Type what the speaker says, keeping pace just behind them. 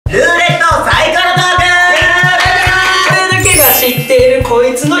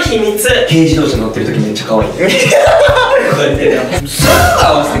軽自動車乗ってる時めっちゃ可愛い。こうやってさ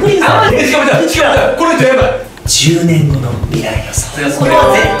あ合わせて。しかもこれやばい。10年後の未来予想。これ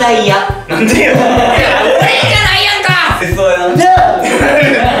は絶対嫌。なんでよ。俺じゃないやんか。そうやな。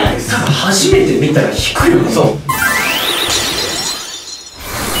多分初めて見たら引くよ。そう。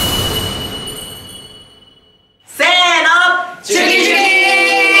せーの、チュキチュキ。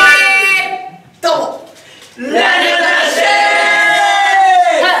どうも、なにわ男子です。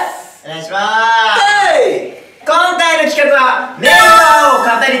お願いします。今回の企画はメンバーを語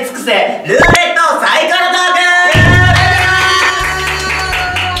り尽くせルーレットサイコロトーク。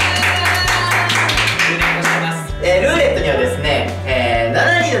ルーレットにはですね、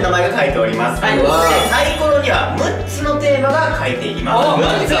7人の名前が書いております。サイコロには6つのテーマが書いていきます。ルー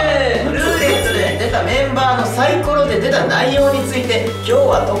レットで出たメンバーのサイコロで出た内容について今日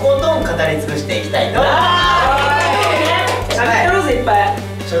はとことん語り尽くしていきたいと思います。喋ってるぜ、いっぱい。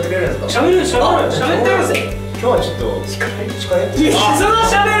喋ってくれるんですか？喋ってるぜ。今日はちょっと近い。いや、その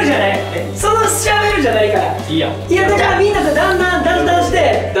喋るじゃない。その喋るじゃないから。いいや。いや、だからみんなとだんだんし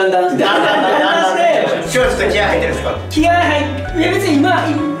て今日はちょっと気合入ってるんですか？気合入って、いや別に今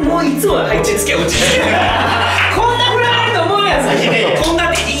もういつもは落ち着けこんな振られると思うやん。こんな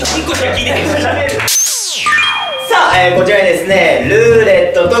で1個しか聞いてないから喋る。さあ、こちらにですね、ルー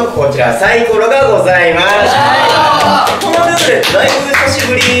レットとこちらサイコロがございます。このルーレットだいぶ久し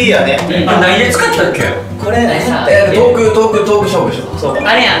ぶりやね。何で使ったっけ？これ何さ、トーク勝負でしょ。そう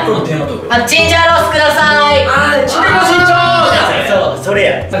あれやん、このテーマトーク。チンジャーロースください。チンジャーロースそう、それ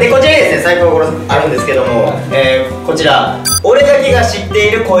や。で、こちらにですね、サイコロあるんですけども、こちら俺だけが知って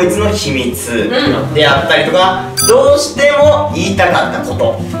いるこいつの秘密であったりとか、どうしても言いたかったこ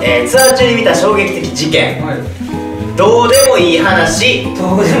と、ツアー中に見た衝撃的事件、どうでもいい話、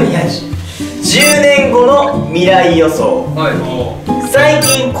10年後の未来予想、最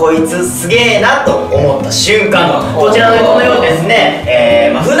近こいつすげえなと思った瞬間、こちらのこのようにですね、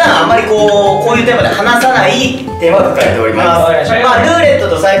普段あんまりこういうテーマで話さないテーマが書かれております。ルーレット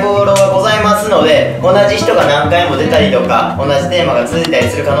とサイコロがございますので、同じ人が何回も出たりとか同じテーマが続いたり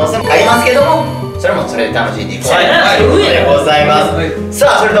する可能性もありますけども、それもそれで楽しんでいこうということでございます。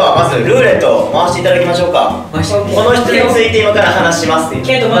さあ、それではまずルーレットを回していただきましょうか。この人について今から話しますっていう。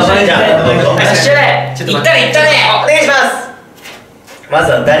じゃあ、行ったねお願いします。まず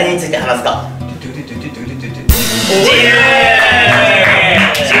は誰について話すか。自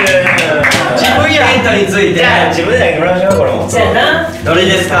分や。ケントについて。じゃあ自分で投げてもらいましょう。これもそうやな。どれ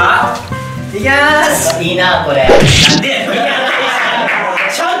ですか？いきまーす。いいな、これ。なんで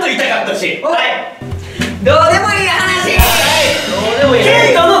ちゃんと言いたかったし。はい、どうでもいい話。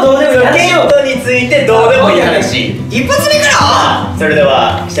ケントのどうでもいい話。ケントについてどうでもいい話。一発目からそれで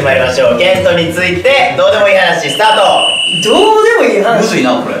はしてまいりましょう。ケントについてどうでもいい話スタート。どうでもいい話。むずい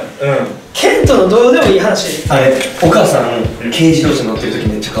な、これ。ケントのどうでもいい話。あれ、お母さん軽自動車乗ってる時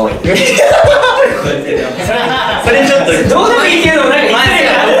めっちゃ可愛い。それちょっとどうでもいいけど、なんか失礼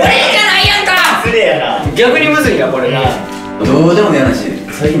やな。俺じゃないやんか。失礼やな。逆にむずいな、これな。どうでもいい話、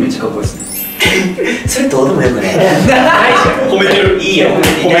最近めっちゃかっこいいですね。それどうでもよくね。褒めてる。いいよ、褒め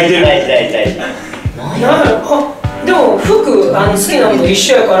てる。痛い。なんだろう、でも服好きなのと一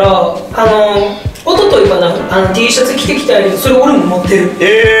緒やから、おとといかな、T シャツ着てきたやけど、それ俺も持ってる。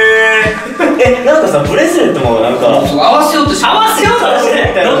なんかさ、ブレスレットもなんか合わせようとしてど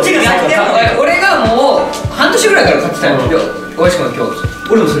っちが先だよ。俺がもう半年ぐらいから買ってたよ。おいしくない今日。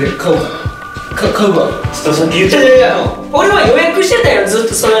俺もそれ買うから買うわ。ちょっとさっき言っちゃった。俺は予約してたよ、ずっ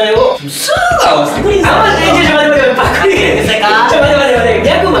とそれを。すぐ合わせてくれる。待って、パクリ待って、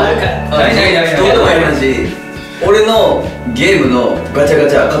逆もあるから。どうでもいい話。俺のゲームのガチャガ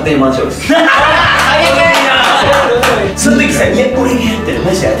チャ勝手に回しようです。その時さ、いや、俺がやってる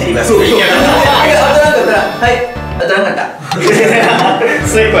マジで当たります。そう、いや、当たらなかったら、はい、当たらなかった。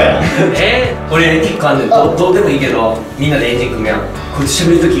最高やな。俺結構あんねん。どうでもいいけど、みんなでエンジン組むやん。こいつ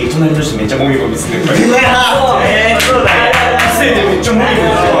喋る時に隣の人めっちゃモミモミするねん。そうだね。せいでめっちゃモミモ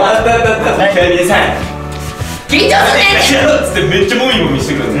ミする。緊張すねっつってめっちゃモミモミし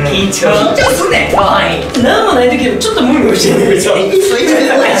てくる。緊張すね。なんもない時でもちょっとムミムミしてる。ちょっと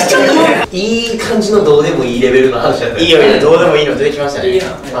いい感じのどうでもいいレベルの話やった。いいよ、どうでもいいの出てきましたね。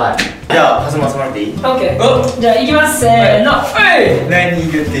はい。じゃあ、弾ませてもらっていい？オッケー。じゃあ行きます。せーの。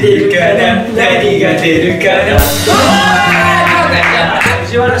何が出るかな。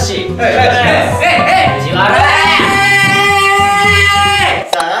藤原氏。さ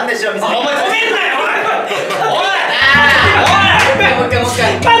あ、なんでしょう、みさん。お前止めるなよ。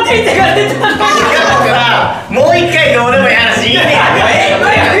パンティってかれた。もう一回どうでもいい話いいね。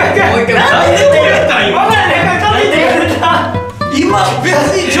今別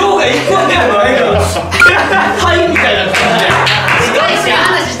にジョーが行くわけ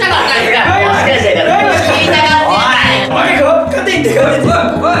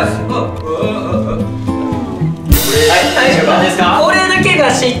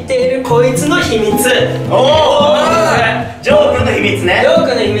こいつの秘密。おお、ジョー君の秘密ね。ジョー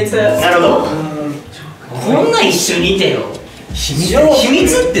君の秘密。なるほど。こんな一緒にいてよ。秘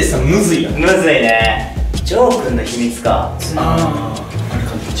密ってさ、むずいやん。むずいね。ジョー君の秘密か。あれ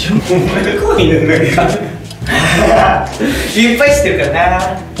かお前が怖いねん、なんかいっぱい知ってるから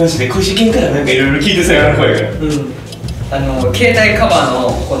な。マジで小石健からなんかいろいろ聞いてさ、や声が。携帯カバーの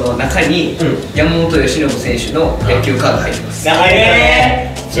この中に山本由伸選手の野球カード入ってます。入ってる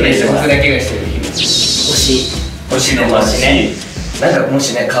ね。それ僕だけがしてる秘密。推しの推しね。なんかも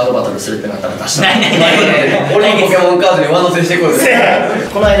しね、カードバトルするってなったら出したない俺のポケモンカードに上乗せしてこい。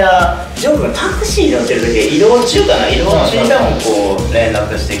この間ジョー君がタクシーに乗ってる時、移動中かな、移動中に多分こう連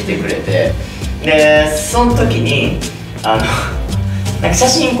絡してきてくれて、でその時になんか写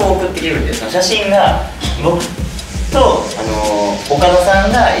真こう送ってきてくれて、その写真が僕と岡田さ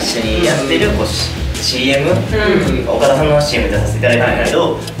んが一緒にやってるこうCM、岡田さんの CM 出させていただいたんだけ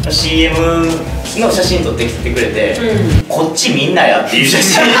ど、CM の写真撮ってきてくれて、こっちみんなやっていう写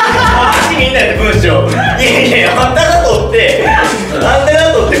真、こっちみんなやって文章、いやいやあんたが撮って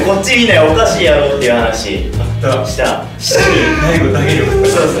こっちみんなやおかしいやろっていう話した最後だけよ。そうで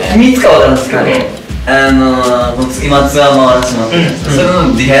すね。秘密かわからんすけど、今ツアー回らせてもらって、それ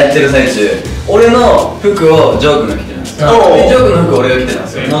のリハやってる最中、俺の服をジョー君が着てるんですよ。でジョー君の服俺が着てたんで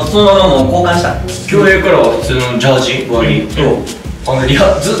すよ。そのままもう交換した。競泳からは普通のジャージ上着と、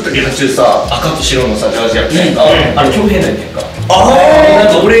ずっとリハ中さ、赤と白のさジャージやってんか、あれ競泳なんやんか。な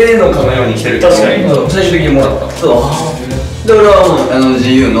んか俺のかのように着てるけど、最終的にもらった。そうで俺はもう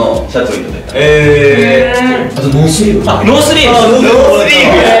GU のシャツをいただいた。あとノースリーブ。ノースリーブ。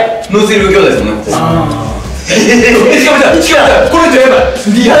ノースリーブ兄弟ですもんね。しかもこれやばい、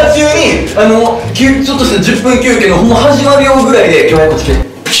リハ中にちょっとした10分休憩のほんま始まるよぐらいで今日こっち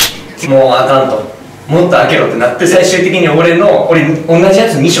来て、もうあかんと、もっと開けろってなって、最終的に俺同じや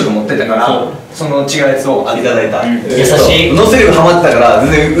つ2色持ってたから、その違うやつをいただいた。優しい。ノースリーブハマってたから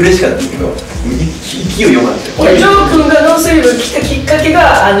全然嬉しかったんですけど、勢い良かったよ。ジョー君がノースリーブ着たきっかけ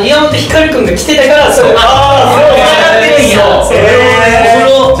が岩本光君が着てたから、それじ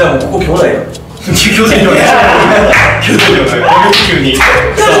ゃあもうここ兄弟や。急にジョ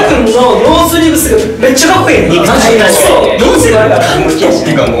ー君のノースリーブ姿めっちゃかっこいいね。ノースリーブあるからて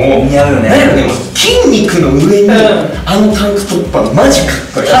かもう似合うよね。筋肉の上にタンクトップはマジかっ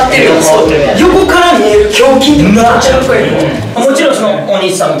こいい。立ってるよ。横から見える胸筋ってめっちゃかっこいい。もちろんそのお兄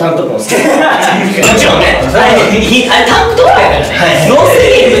さんのタンクトップも好き。もちろんね。あれタンクトップやからね。ノース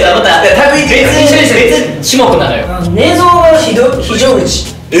リーブとはまた別種目なのよ。寝相は非常口。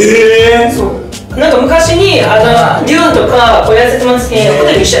そうなんか昔にデューンとかこうやらせてますけど、ホ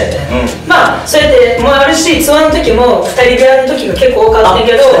テル一緒やったね。まあそうやってもあるし、ツアーの時も2人部屋の時が結構多かった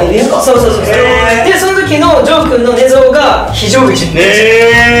けど、そうでその時のジョー君の寝相が非常口。非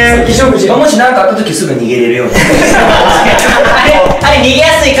常口。もし何かあった時すぐ逃げれるように。あれ逃げ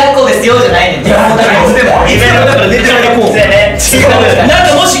やすい格好ですよじゃないねん。だから寝てられこう。なん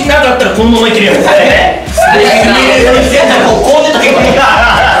かもし何かあったらこのままいけるよ。こう寝とけばいい。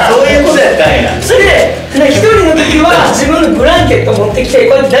そういうことやったんや。それで一人の時は自分のブランケット持ってきて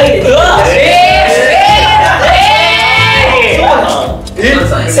こうやって抱いてる。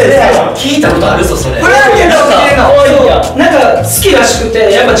聞いたことあるぞそれ。ブランケットがなんか好きらしく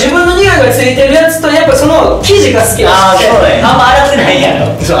て、やっぱ自分の匂いがついてるやつとやっぱその生地が好きらしくて。あんま洗ってないんや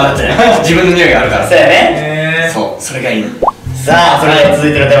ろ。そう洗ってない。自分の匂いがあるから。そうやね。そうそれがいいの。さあそれでは続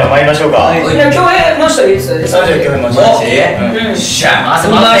いてのテーマ参りましょうか。いや共演の人いつですか？今日もよっしゃ。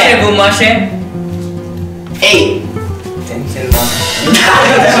ぶん回して。えい。全然な。自分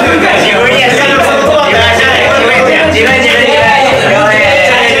や自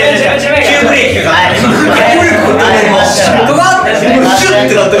分急ブレーキがありました。僕がシュッ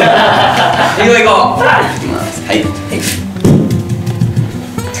てなってる。行こう。はい。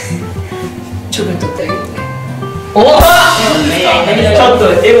ちょっと撮ってあげるね。おお。ちょっ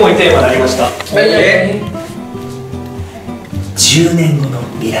とエモいテーマになりました。10年後の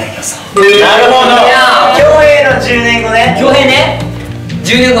未来予想。なるほど。競泳の10年後ね。恭平ね。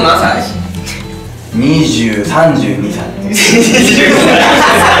10年後の朝だし。32歳。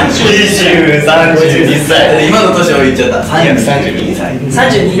32歳。今の年を言っちゃった。32歳。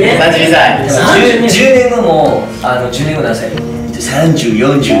32ね。32歳。10年後も10年後何歳？30、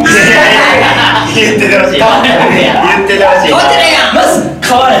40。言っててほしい。言っててほしい。まず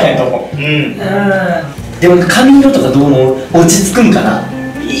変わらへんと思う。でも髪色とかどうも落ち着くんかな。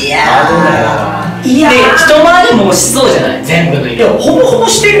いやで一回りもしそうじゃない？全部のいやほぼほぼ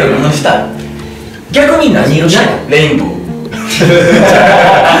してるよね。した逆に何色したの？レインボー。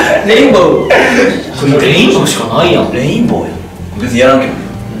レインボー。レインボーしかないやん。レインボーや。別にやらんけど。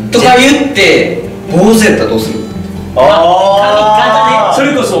とか言って坊主やったらどうする？ああ、そ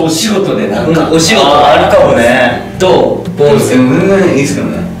れこそお仕事でなんかお仕事あるかもね。どう？坊主。全然いいっすけど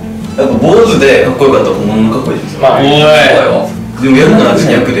ね。やっぱ坊主でかっこよかったら本物のかっこいいですよ。まあ、おいでもやるなら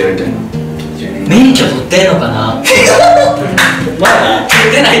役でやりたいな。免許取ってんのかな？まあ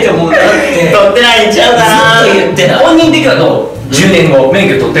取ってないと思うんだって。取ってないんちゃうかな。ずっと言ってない。本人的にはどう？10年後免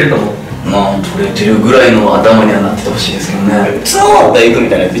許取ってると思う？まあ取れてるぐらいの頭にはなっててほしいですけどね。ツアー終わったら行くみ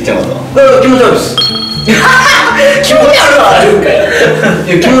たいなやつ言ってなかった？だから気持ち悪いです。気持ち悪いはあるんかい。い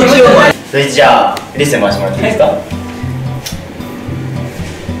や気持ち悪い。それじゃあリスト回してもらっていいですか？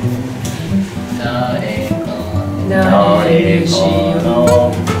誰しよ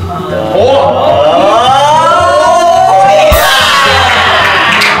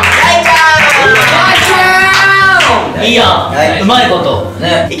いいやん。うまいこと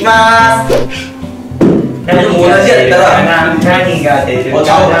ね。いきまーす。でも同じやったら何が出る？あ、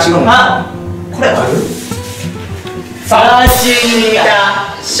これある？さあ中に見た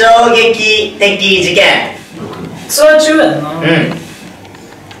衝撃的事件。ツアー中やんな。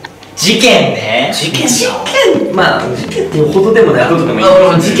事件ね。事件だ。まあ事件っていうほどでもないことでもいい。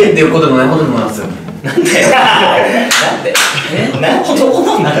事件っていうことでもないことでもないですよ。なんで？なんほ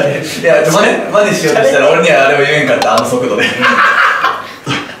どなんで？いやマネしようとしたら俺にはあれを言えんかった、あの速度で。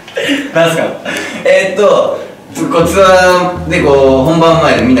なんすか？こうツアーでこう本番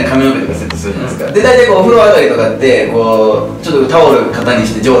前でみんな髪の毛とかセットするじゃないですか。で大体こうお風呂上がりとかってこうちょっとタオル肩に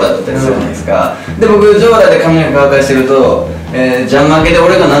してジョーダーだったりするじゃないですか。で僕ジョーダーで髪の毛乾かしてると、ジャン負けで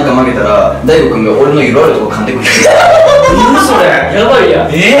俺がなんか負けたら大悟君が俺の色あるとこ噛んでくる。それやばいや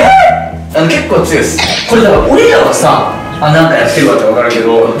ん。結構強いです。これだから俺らはさなんかやってるわって分かるけ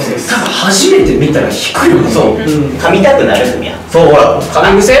ど多分初めて見たら引くよね。そう噛みたくなるんや。そうほら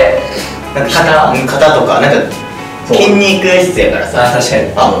噛み癖？なんか肩とかなんか筋肉質やからさ。確か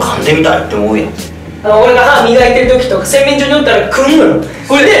に。噛んでみたいって思うやん。俺が歯磨いてる時とか洗面所におったら来んのよ。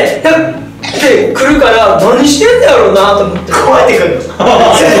これで来るから何してんだろうなと思って。こうやってくるの。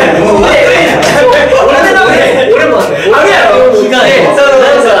俺もあるやろ。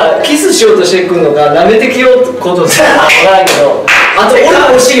キスしようとしてくるのか舐めてきようことじゃないけど、あと俺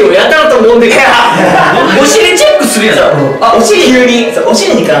のお尻をやたらと揉んできお尻チェックするやん。お尻急にお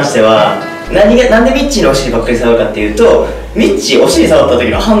尻に関してはなんでミッチーのお尻ばっかり触るかっていうと、ミッチーお尻触った時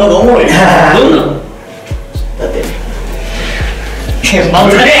の反応がおもろい。どんなの？だって漫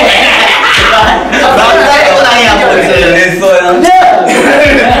才もないやんこいつ。そうやな。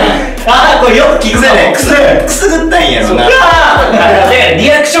これよく聞くね。くすぐったいんやろな。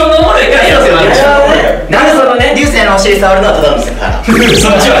リアクションのおもろいからやるよ。なんでそのね、流星のお尻触るのはただのセクハラ。そ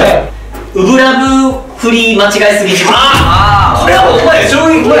っちはウブラブ振り間違いすぎ。これはお前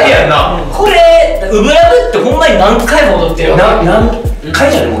衝撃的やんな。これウブラブってほんまに何回も踊ってるよ。何回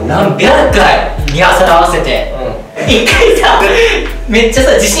じゃねもう何百回リハーサル合わせて一回さ、めっちゃ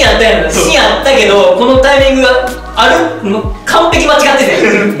さ自信あったやん。自信あったけどこのタイミングがある完璧間違ってて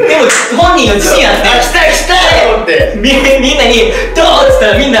でも本人の自信あって来たと思ってみんなに「どう?」っつっ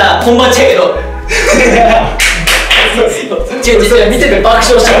たらみんな本番ちゃうけど違う見てて爆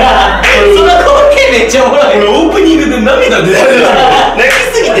笑してる。その光景めっちゃおもろい。俺オープニングで涙出てる。泣き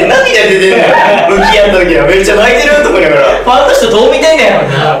すぎて涙出てんのよ。向き合った時はめっちゃ泣いてるとこだから。ファンの人どう見てんねんやろ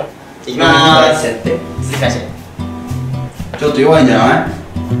な。いきまーす。続きまして。ちょっと弱いんじゃない？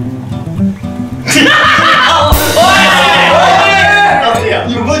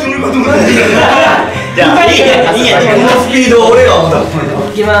今バイト俺かと思った。じゃあいいやこのスピード俺が思った。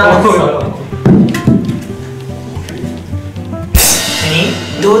いきまーす。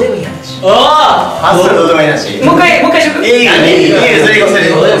どうでもいい話。それどうでもいい話。もう一回しようか。いいよそ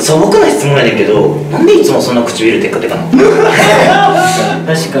れ素朴な質問やねんけど、なんでいつもそんな唇テッカテカなの？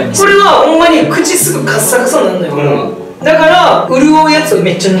確かにこれはほんまに口すぐカッサカサなんだよ。だから潤うやつを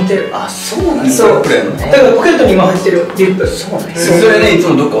めっちゃ塗ってる。あ、そうなんだ。そう。プレーのね。だからポケットに今入ってるリップ。そうなんそれねいつ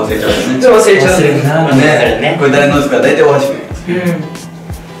もどっか忘れちゃうよね。忘れちゃう。ね。これ誰のですか？大体お箸ね。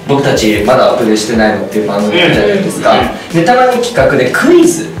僕たちまだアップデートしてないのっていう番組じゃないですか。でたまに企画でクイ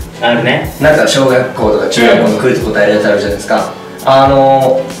ズあるね。なんか小学校とか中学校のクイズ答えるやつあるじゃないですか。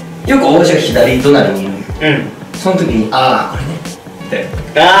よく大橋が左隣にいる。その時に「ああこれね」って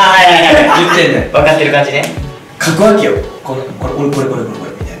言ってんねん。分かってる感じね。書くわけよ。これみたいな。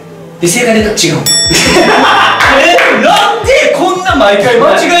で正解出たら違うの。なんでこんな毎回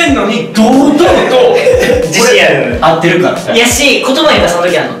間違えるのに堂々と自信ある。合ってるから。いやし、言葉に出す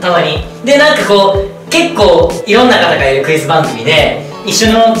時あるの、たまに。で、なんかこう、結構いろんな方がいるクイズ番組で一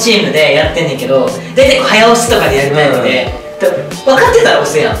緒のチームでやってんねんけど、大体早押しとかでやるタイプで、分かってたら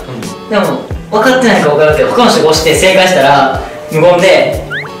押すやん。でも、分かってないか分かるけど、他の人が押して正解したら無言で、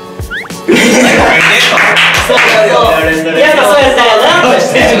やっぱそうやったよな。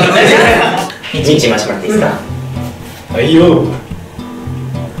一日回してもらっていいですか？はいよ。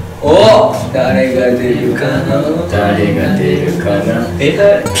お、誰が出るかな、誰が出るかな。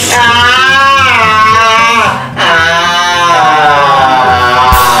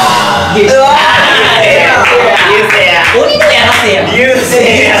鬼のやらせや。流星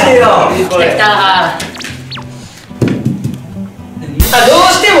や。来たどう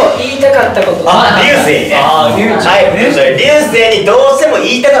しても言いたかったこと。流星ね。はい、流星にどうしても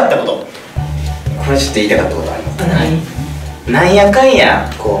言いたかったこと。これちょっと言いたかったことあります。なんやかんや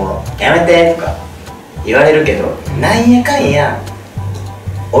こうやめてとか言われるけど、なんやかんや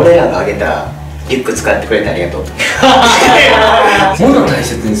俺らがあげたリュック使ってくれてありがとう。物大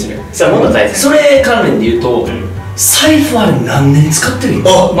切にする。それ物大切。それ関連で言うと、財布あれ何年使ってる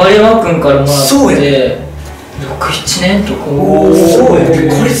の？丸山君からもらそうやって6、7年とか。そうや。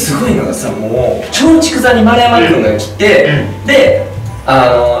これすごいのがさ、もう松竹座に丸山君が来て、で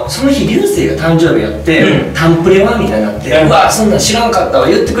その日流星が誕生日やって、タンプレはみたいになって、うわそんなん知らんかったわ、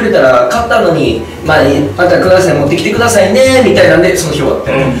言ってくれたら買ったのに、またください、持ってきてくださいねみたいなんで、その日終わっ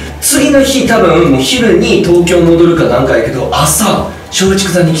て、次の日多分もう昼に東京戻るかなんかやけど、朝松竹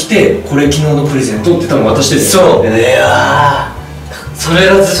座に来て、これ昨日のプレゼントって多分渡してる。そう。いやそれ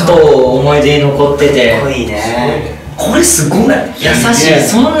がずっと思い出に残ってて、かっこいいね。これすごない？優しい。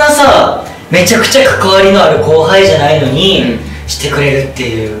そんなさ、めちゃくちゃ関わりのある後輩じゃないのにしてくれるって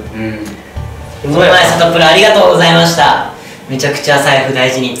いう。この前サトプラありがとうございました。めちゃくちゃ財布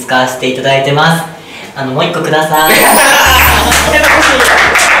大事に使わせていただいてます。もう一個ください。買っ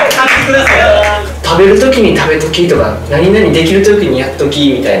てください。食べるときに食べときとか、何々できるときにやっと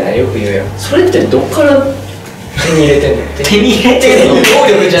きみたいなよく言うよ。それってどっから手に入れてんの？手に入れてるの？能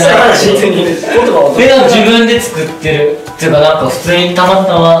力じゃない。手に入れて言葉を。それは自分で作ってるっていうか、なんか普通にたま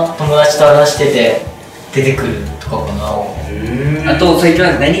たま友達と話してて出てくるとかかな。あと最近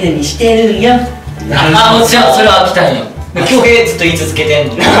は何々してるんや。もちろんそれは来たんよ。今日ずっと言い続けてん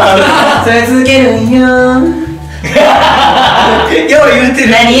の。それ続けるんよ。よう言うてる。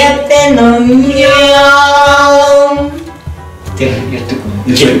何やってんのよって言ってくる。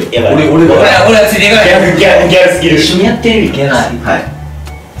いける。やばい。俺はついていかない。ギャルすぎる。一緒にやってるギャル。はい。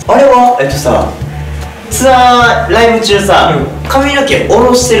あれはさ、ツアーライブ中さ、髪の毛下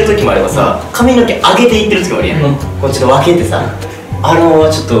ろしてる時もあればさ、髪の毛上げていってる時もあるやん。こっちで分けてさ、ち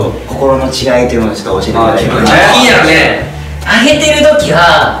ょっと心の違いというのをちょっと教えてください。いいやろね。上げてる時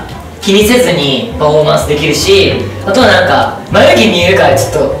は気にせずにパフォーマンスできるし、あとはなんか眉毛見えるからちょ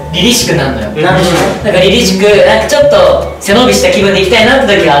っと凛々しくなるのよ。なるほど。なんか凛々しく、なんかちょっと背伸びした気分でいきたいなっ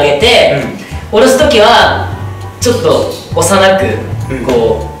て時は上げて、下ろす時はちょっと幼く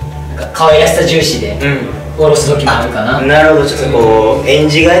こうなんか可愛らしさ重視で下ろす時もあるかな。なるほど、ちょっとこう演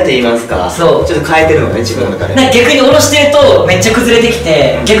じがいと言いますか、そうちょっと変えてるのね、自分の中で。なんか逆に下ろしてるとめっちゃ崩れてき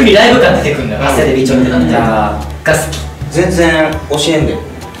て、逆にライブ感出てくるのよ。汗でびちょってなってるが好き。全然教えんで、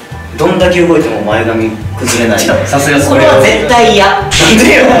どんだけ動いても前髪崩れない。さすがそれは絶対嫌。なん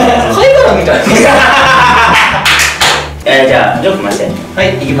でよ。貝殻みたいな。じゃあジョーク回して。は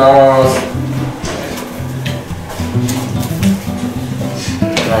い、行きまーす。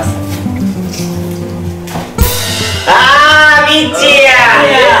いきます。ミッチーや。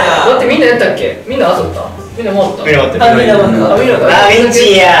だってみんなやったっけ？みんな遊んだ？みんな回った？みんな回った。みんな回った。みんなミッ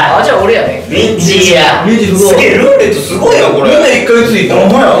チーや。じゃあ俺やね。ミッチーや。ミッチーすごい。すげえ、ルーレットすごいなこれ。みんな一回ついた。お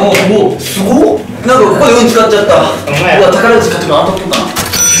前らもうすごっ。なんかここで運使っちゃった。うわ、宝くじ買っても当たってるか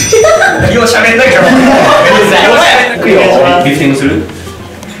な。ようしゃべんだけど。お前リフティングする？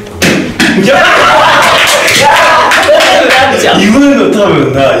今の多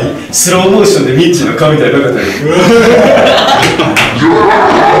分な、スローモーションでミッチーの顔みたいなのなかったよ。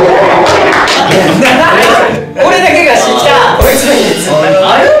俺だけが知ったこいつの秘密。あ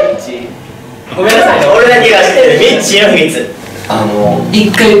る？ごめんなさいね、俺だけが知ってるミッチーの秘密。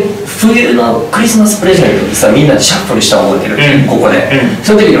一回冬のクリスマスプレゼントでさ、みんなでシャッフルしたの覚えてる、ここで、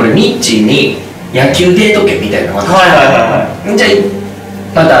その時に俺ミッチーに野球デート券みたいなのがあって、じゃあ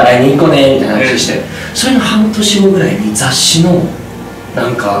また来年行こうねみたいな話して、それの半年後ぐらいに雑誌のな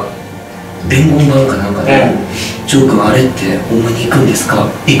んか伝言版かなんかで「ジョー君あれってほんまに行くんです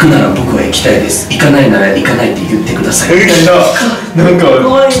か？行くなら僕は行きたいです。行かないなら行かないって言ってください」みたいななんか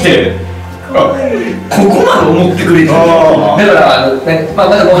来て、ここまで思ってくれてる。だから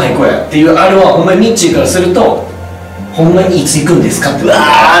まだご飯行こうやっていうあれはほんまにミッチーからするとほんまにいつ行くんですかって。な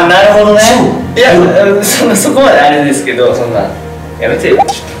るほどね。いや、そこまであれですけど、そんなやめてよ。かわ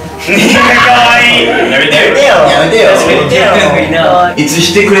いい。やめてよ。やめてよ。いつ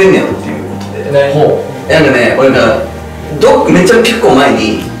してくれんねやろっていうことで。なんかね、俺がめっちゃ結構前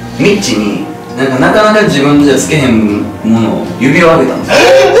にミッチになかなか自分じゃつけへんものを指を上げたんですよ。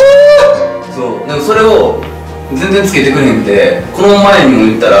そうでもそれを全然つけてくれへんくて、この前にも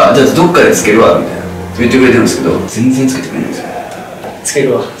言ったらじゃあどっかでつけるわみたいな言ってくれてるんですけど、全然つけてくれないんですよ。つけ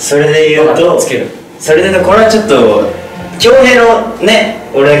るわ。それで言うとつける。それで言うとこれはちょっと恭平のね、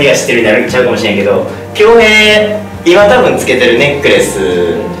俺だけが知ってるになっちゃうかもしれんけど、恭平今多分つけてるネックレス、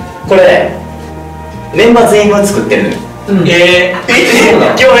これメンバー全員分作ってるのよ。恭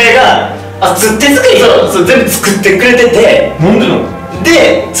平が手作り、そう全部作ってくれてて、なんでなの？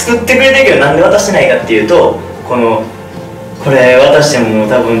で作ってくれてるけど、なんで渡してないかっていうと、これ渡しても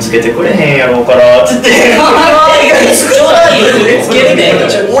多分つけてくれへんやろうからつってちょうだいつけるね。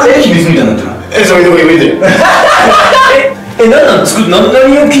俺の秘密みたいになってない？そういうとこ言うてる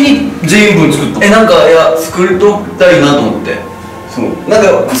何を気に全員分作ったの？なんかいや作りとったらいいなと思って、そうなん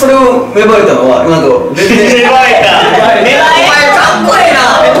かそれを芽生えたのはなんか全然芽生えたかっこいいな。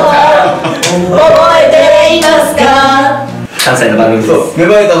覚えていますか？関西の番組です。そう芽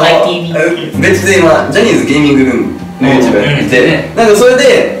生えたのは ITV 別で今ジャニーズゲーミングルームの YouTube やってて、なんかそれ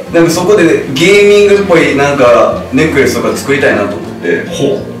でなんかそこでゲーミングっぽいなんかネックレスとか作りたいなと思って、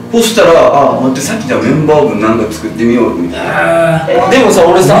そしたら待ってさっきじゃあメンバー分なんか作ってみようみたいな。でもさ、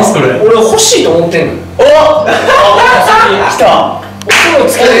俺さ、何それ俺欲しいと思ってんの。お来た。俺も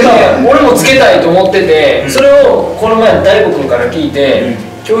つけたい、俺もつけたいと思ってて、それをこの前大悟君から聞いて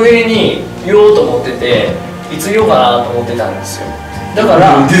恭平に言おうと思ってて、いつ言おうかなと思ってたんですよ。だか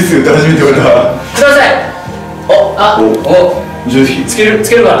らですよって初めて言われた。ください。ぜひつける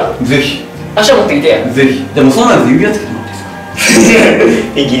からぜひ明日持ってきて。ぜひ。でもその前に指輪つけてもらっていいです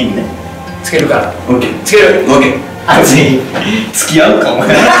か？ギリね。つけるから。オッケーつける。オッケー。熱い。付き合うかお前。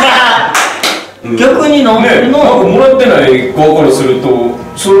逆になんね、なんかもらってない子からすると、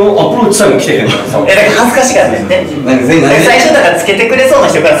そのアプローチさえも来てへんからさ。だから恥ずかしかったよね。最初だからつけてくれそうな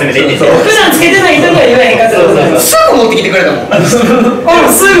人から攻めていって。普段つけてない人が言わへんかったらすぐ持ってきてくれたもん。す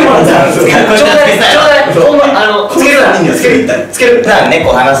ぐもらった。ちょうだい。ほんまつけるな。つける。普段ね、こ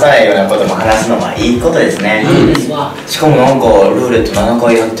う話さないようなことも話すのはいいことですね。しかもなんかルーレット7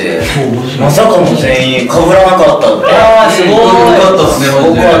回やってまさかの全員被らなかったって。すごい。よかったっすね。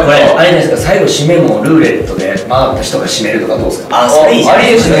僕はこれあれですか、最後締めもルーレットで回った人が締めるとかどうですか？それいいじゃん。あ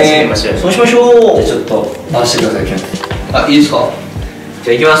りですね。そうしましょう。じゃあちょっと回してください、ケン。いいですか？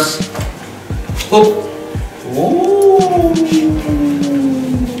じゃあ行きます。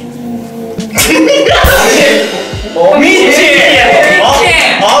ミッチー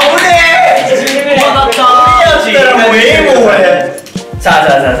さあ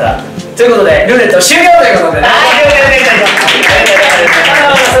ということでルーレット終了ということで、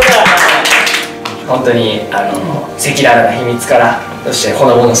本当に赤裸々な秘密から、そしてほ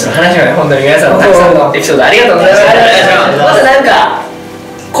のぼのする話まで、本当に皆さんのたくさんのエピソードありがとうございました。またなんか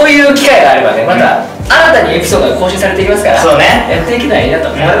こういう機会があればね、また新たにエピソードが更新されていきますから、そうね、やっていけたらいいなと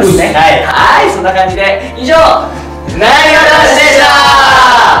思いますね。はい、そんな感じで以上、なにわ男子でし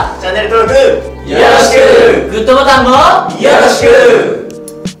た。チャンネル登録よろしく。グッドボタンもよろしく。